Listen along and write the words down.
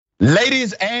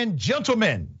Ladies and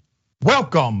gentlemen,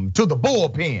 welcome to the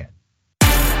Bullpen.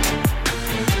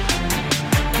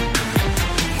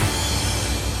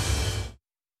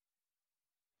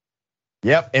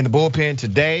 Yep, in the Bullpen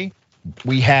today,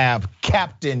 we have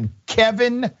Captain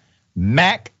Kevin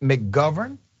Mac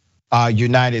McGovern,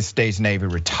 United States Navy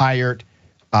retired.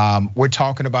 We're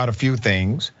talking about a few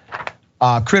things.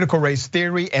 Critical race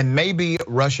theory and maybe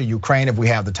Russia, Ukraine, if we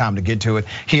have the time to get to it.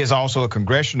 He is also a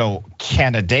congressional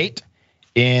candidate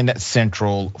in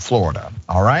Central Florida.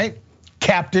 All right,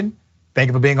 Captain, thank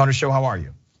you for being on the show. How are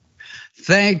you?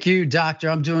 Thank you, Doctor.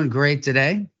 I'm doing great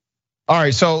today. All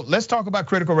right, so let's talk about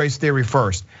critical race theory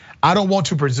first. I don't want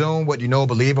to presume what you know or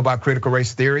believe about critical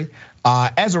race theory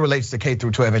as it relates to K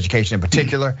through 12 education in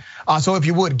particular. So if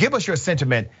you would, give us your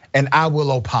sentiment and I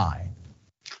will opine.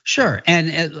 Sure,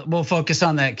 and we'll focus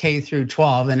on that K through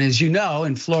 12. And as you know,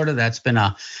 in Florida, that's been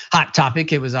a hot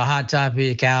topic. It was a hot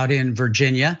topic out in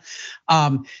Virginia.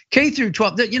 K through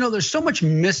 12, there's so much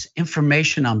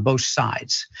misinformation on both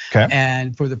sides. Okay.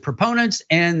 And for the proponents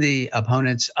and the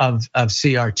opponents of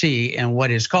CRT and what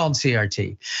is called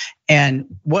CRT.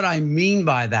 And what I mean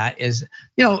by that is,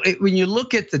 when you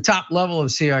look at the top level of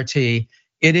CRT,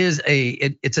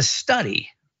 it's a study,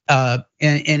 and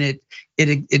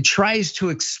it tries to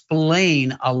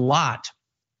explain a lot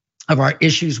of our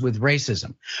issues with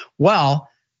racism. Well,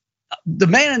 the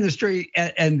man in the street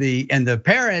and the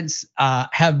parents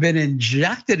have been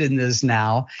injected in this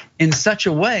now in such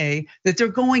a way that they're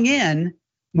going in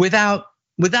without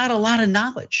a lot of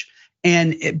knowledge,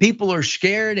 and people are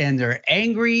scared and they're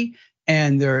angry.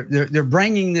 And they're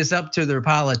bringing this up to their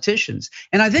politicians.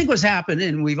 And I think what's happened,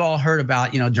 and we've all heard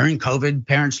about, during COVID,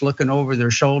 parents looking over their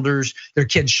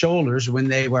kids' shoulders when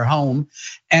they were home,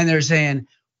 and they're saying,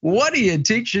 "What are you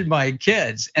teaching my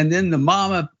kids?" And then the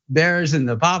mama bears and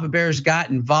the papa bears got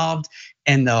involved,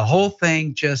 and the whole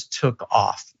thing just took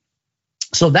off.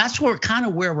 So that's where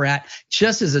we're at,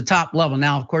 just as a top level.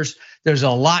 Now, of course, there's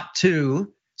a lot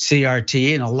to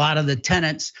CRT and a lot of the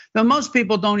tenets that most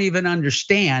people don't even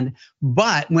understand.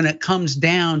 But when it comes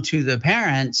down to the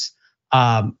parents,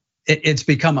 it's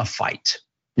become a fight.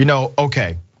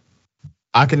 Okay,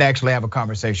 I can actually have a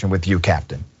conversation with you,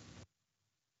 Captain.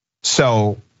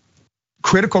 So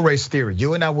critical race theory,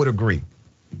 you and I would agree.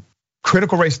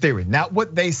 Critical race theory, not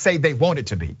what they say they want it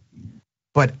to be,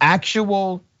 but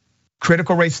actual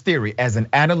critical race theory as an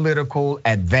analytical,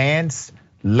 advanced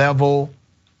level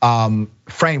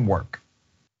framework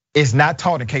is not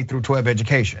taught in K through 12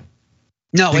 education.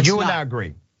 No, it's you not. And I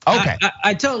agree. Okay,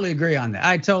 I totally agree on that.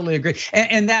 I totally agree,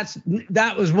 and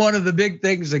that was one of the big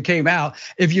things that came out.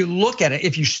 If you look at it,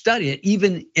 if you study it,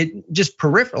 even just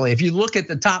peripherally, if you look at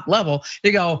the top level,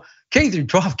 you go, K through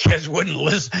 12 kids wouldn't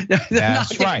listen. They're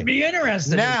That's not right. Be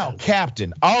interested. Now,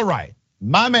 Captain, all right,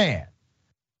 my man.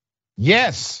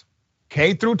 Yes,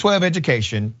 K through 12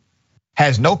 education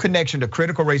has no connection to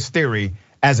critical race theory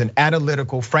as an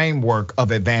analytical framework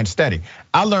of advanced study.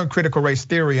 I learned critical race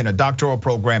theory in a doctoral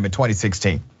program in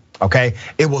 2016, okay?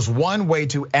 It was one way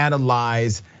to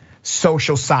analyze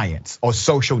social science or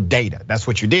social data. That's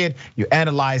what you did. You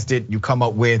analyzed it, you come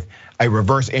up with a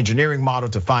reverse engineering model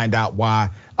to find out why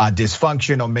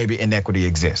dysfunction or maybe inequity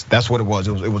exists. That's what it was.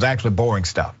 It was actually boring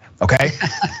stuff, okay?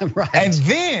 Right.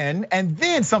 And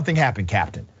then something happened,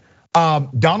 Captain.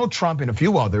 Donald Trump and a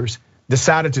few others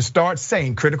decided to start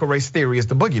saying critical race theory is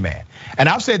the boogeyman. And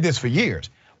I've said this for years.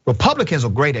 Republicans are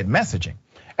great at messaging.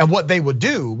 And what they will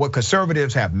do, what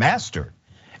conservatives have mastered,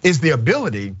 is the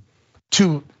ability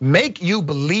to make you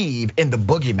believe in the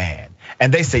boogeyman.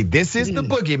 And they say, this is the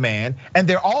boogeyman. And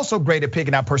they're also great at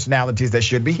picking out personalities that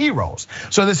should be heroes.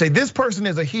 So they say, this person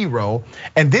is a hero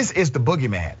and this is the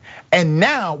boogeyman. And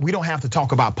now we don't have to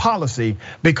talk about policy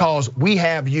because we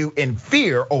have you in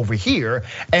fear over here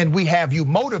and we have you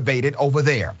motivated over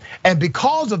there. And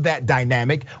because of that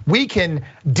dynamic, we can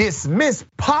dismiss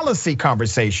policy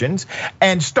conversations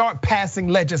and start passing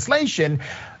legislation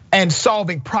and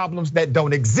solving problems that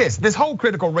don't exist. This whole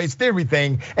critical race theory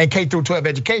thing and K through 12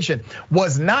 education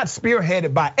was not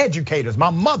spearheaded by educators. My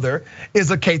mother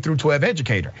is a K through 12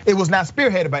 educator. It was not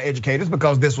spearheaded by educators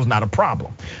because this was not a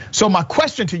problem. So my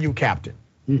question to you, Captain,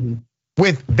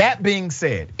 with that being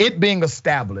said, it being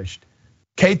established,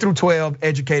 K through 12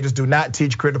 educators do not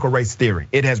teach critical race theory.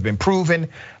 It has been proven,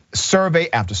 survey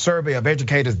after survey of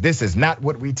educators, this is not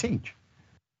what we teach.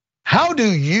 How do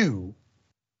you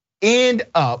end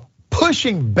up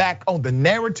pushing back on the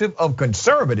narrative of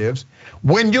conservatives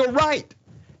when you're right?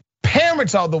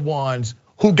 Parents are the ones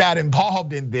who got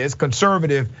involved in this,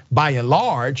 conservative by and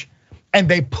large, and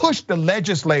they pushed the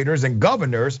legislators and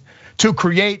governors to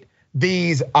create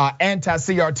these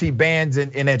anti-CRT bans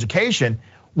in education.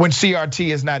 when CRT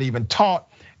is not even taught.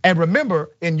 And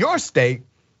remember, in your state,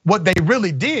 what they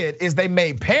really did is they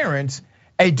made parents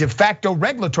a de facto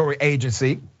regulatory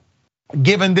agency,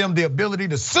 giving them the ability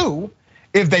to sue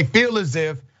if they feel as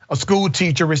if a school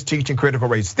teacher is teaching critical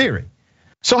race theory.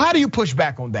 So how do you push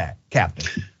back on that,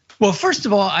 Captain? Well, first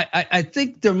of all, I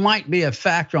think there might be a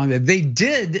factor on that. They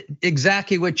did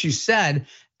exactly what you said,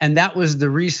 and that was the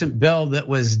recent bill that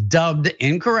was dubbed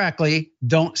incorrectly,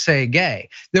 Don't Say Gay.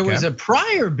 There was a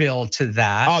prior bill to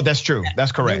that. Oh, that's true,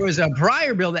 that's correct. There was a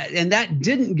prior bill and that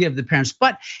didn't give the parents,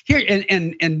 but here,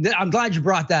 and I'm glad you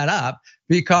brought that up,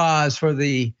 because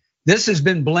this has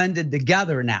been blended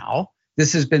together now.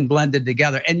 This has been blended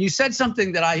together. And you said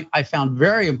something that I found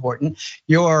very important.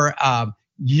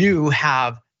 You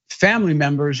have family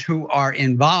members who are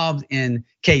involved in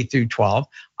K through 12.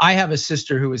 I have a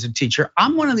sister who is a teacher.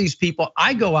 I'm one of these people.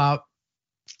 I go out,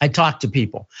 I talk to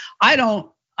people. I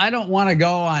don't want to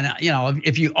go on,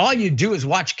 if all you do is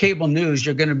watch cable news,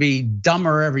 you're going to be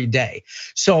dumber every day.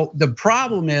 So the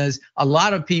problem is a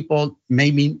lot of people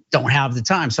maybe don't have the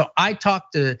time. So I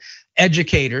talk to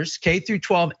educators, K through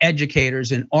 12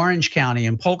 educators in Orange County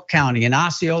and Polk County and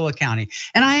Osceola County.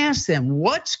 And I ask them,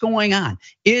 what's going on?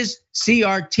 Is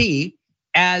CRT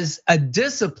as a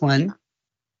discipline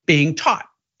being taught?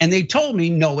 And they told me,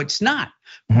 no, it's not.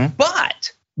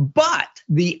 But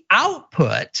the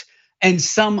output and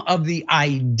some of the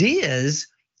ideas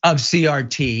of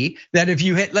CRT that if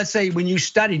you hit, let's say when you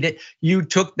studied it, you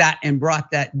took that and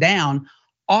brought that down,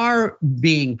 are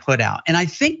being put out. And I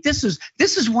think this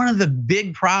is one of the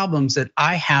big problems that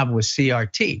I have with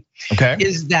CRT. Okay.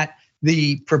 Is that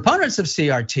the proponents of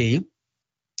CRT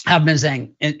have been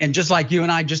saying, and just like you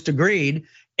and I just agreed,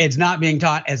 it's not being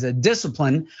taught as a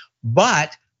discipline,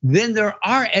 but then there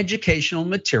are educational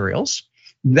materials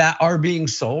that are being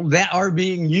sold, that are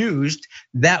being used,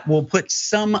 that will put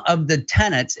some of the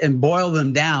tenets and boil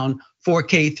them down for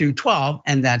K through 12,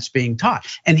 and that's being taught.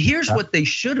 And here's what they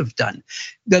should have done.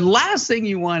 The last thing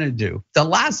you want to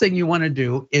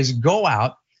do is go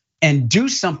out and do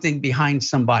something behind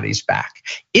somebody's back.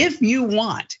 If you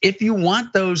want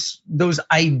those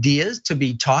ideas to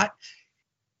be taught,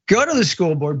 go to the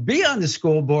school board, be on the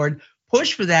school board,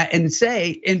 push for that and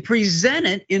say, and present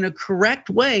it in a correct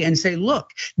way and say, look,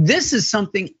 this is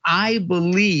something I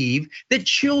believe that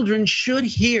children should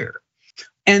hear.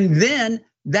 And then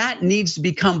that needs to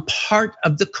become part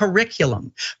of the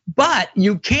curriculum. But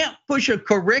you can't push a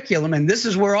curriculum, and this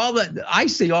is where I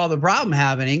see all the problem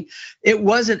happening. It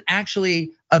wasn't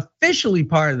actually officially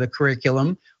part of the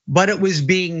curriculum, but it was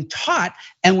being taught.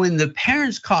 And when the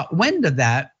parents caught wind of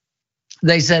that,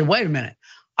 they said, wait a minute,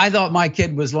 I thought my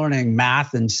kid was learning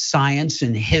math and science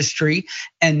and history,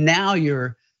 and now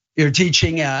you're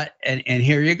teaching and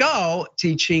here you go,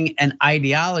 teaching an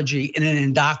ideology and an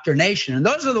indoctrination. And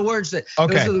those are the words those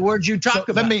are the words you talk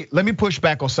about. Let me push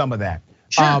back on some of that.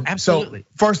 Sure, absolutely. So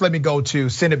first, let me go to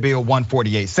Senate Bill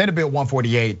 148. Senate Bill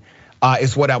 148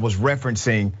 is what I was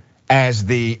referencing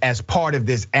as part of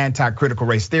this anti-critical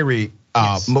race theory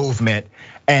movement.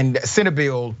 And Senate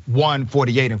Bill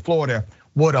 148 in Florida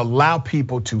would allow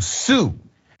people to sue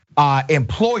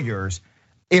employers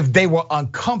if they were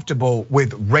uncomfortable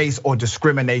with race or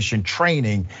discrimination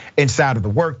training inside of the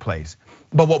workplace.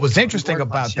 But what was interesting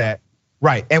about that,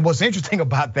 right, and what's interesting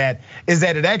about that is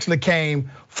that it actually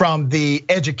came from the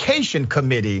Education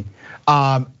Committee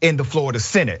in the Florida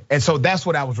Senate. And so that's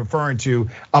what I was referring to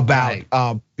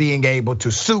about being able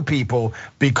to sue people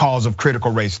because of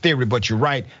critical race theory. But you're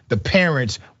right, the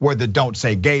parents were the Don't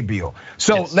Say Gay bill.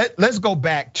 So let's go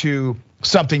back to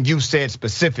something you said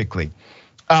specifically.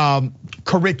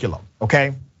 Curriculum,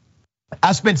 okay?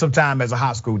 I spent some time as a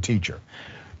high school teacher.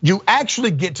 You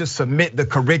actually get to submit the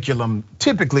curriculum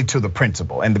typically to the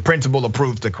principal, and the principal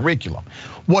approves the curriculum.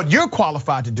 What you're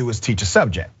qualified to do is teach a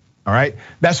subject, all right?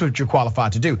 That's what you're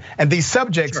qualified to do. And these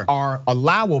subjects are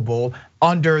allowable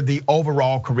under the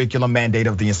overall curriculum mandate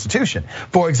of the institution.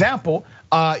 For example,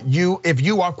 if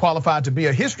you are qualified to be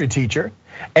a history teacher,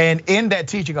 and in that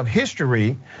teaching of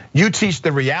history, you teach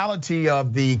the reality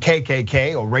of the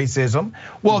KKK or racism,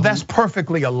 well, that's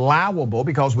perfectly allowable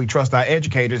because we trust our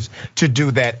educators to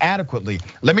do that adequately.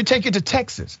 Let me take you to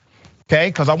Texas, okay?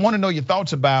 Because I want to know your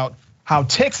thoughts about how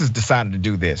Texas decided to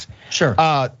do this. Sure.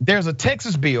 There's a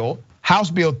Texas bill, House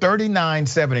Bill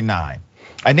 3979.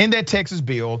 And in that Texas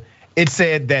bill, it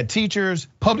said that teachers,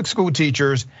 public school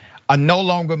teachers, no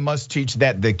longer must teach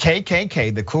that the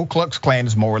KKK, the Ku Klux Klan,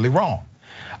 is morally wrong.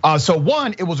 So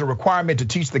one, it was a requirement to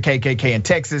teach the KKK in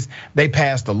Texas. They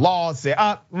passed a law, said,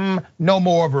 no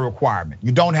more of a requirement.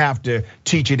 You don't have to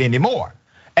teach it anymore.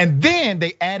 And then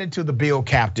they added to the bill,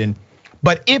 Captain,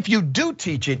 But if you do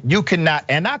teach it, you cannot,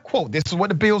 and I quote, this is what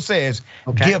the bill says,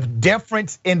 give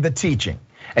deference in the teaching.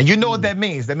 And you know what that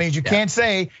means. That means you can't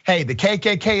say, hey, the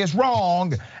KKK is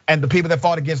wrong and the people that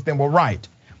fought against them were right.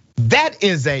 That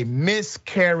is a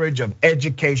miscarriage of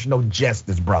educational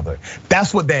justice, brother.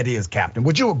 That's what that is, Captain.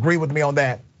 Would you agree with me on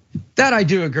that? That I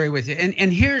do agree with you.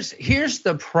 And here's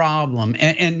the problem,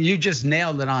 and you just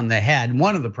nailed it on the head.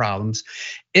 One of the problems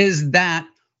is that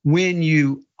when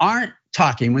you aren't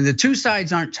talking, when the two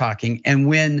sides aren't talking, and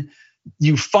when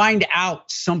you find out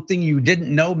something you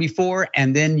didn't know before,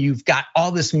 and then you've got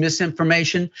all this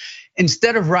misinformation,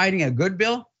 instead of writing a good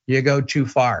bill, you go too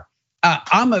far.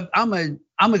 I'm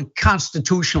a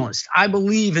constitutionalist. I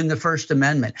believe in the First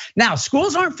Amendment. Now,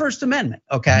 schools aren't First Amendment,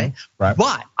 okay? Right.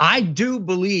 But I do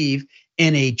believe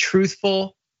in a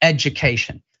truthful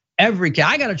education. Every kid,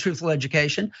 I got a truthful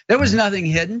education. There was nothing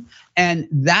hidden, and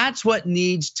that's what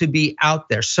needs to be out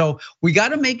there. So we got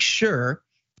to make sure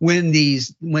when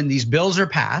these bills are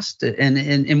passed, and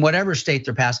in whatever state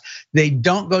they're passed, they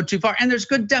don't go too far. And there's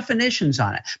good definitions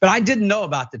on it. But I didn't know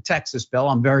about the Texas bill.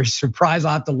 I'm very surprised.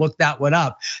 I'll have to look that one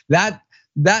up.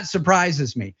 That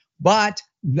surprises me. But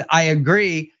I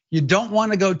agree, you don't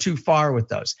want to go too far with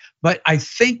those. But I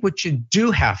think what you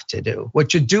do have to do,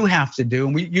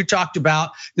 and you talked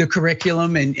about the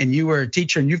curriculum, and you were a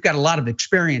teacher, and you've got a lot of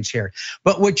experience here.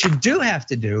 But what you do have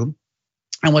to do,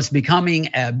 and what's becoming,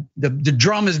 the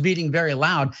drum is beating very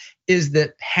loud, is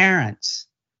that parents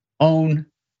own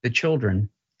the children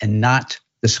and not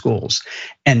the schools.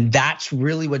 And that's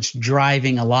really what's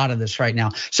driving a lot of this right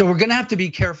now. So we're gonna have to be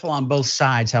careful on both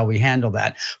sides how we handle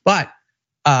that. But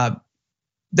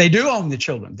they do own the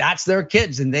children. That's their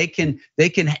kids, and they can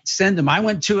send them. I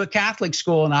went to a Catholic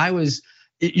school, and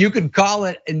you could call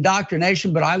it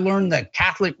indoctrination, but I learned the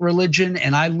Catholic religion,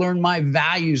 and I learned my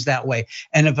values that way.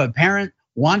 And if a parent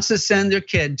wants to send their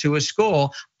kid to a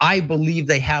school, I believe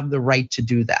they have the right to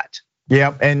do that.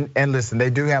 Yeah, and listen, they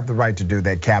do have the right to do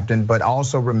that, Captain. But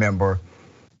also remember,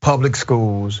 public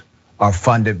schools are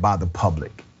funded by the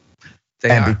public.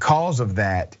 Because of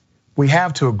that, we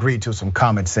have to agree to some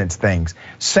common sense things.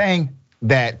 Saying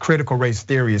that critical race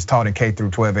theory is taught in K through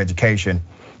 12 education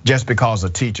just because a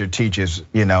teacher teaches,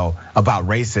 about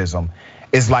racism,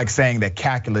 is like saying that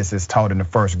calculus is taught in the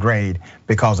first grade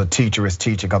because a teacher is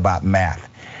teaching about math.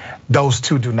 Those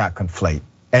two do not conflate.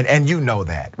 And you know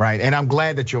that, right? And I'm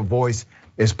glad that your voice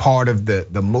is part of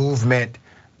the movement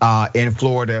in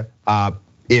Florida.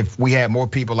 If we had more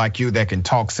people like you that can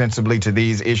talk sensibly to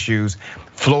these issues,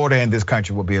 Florida and this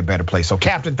country will be a better place. So,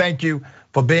 Captain, thank you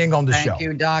for being on the show. Thank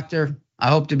you, Doctor. I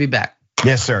hope to be back.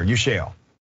 Yes, sir, you shall.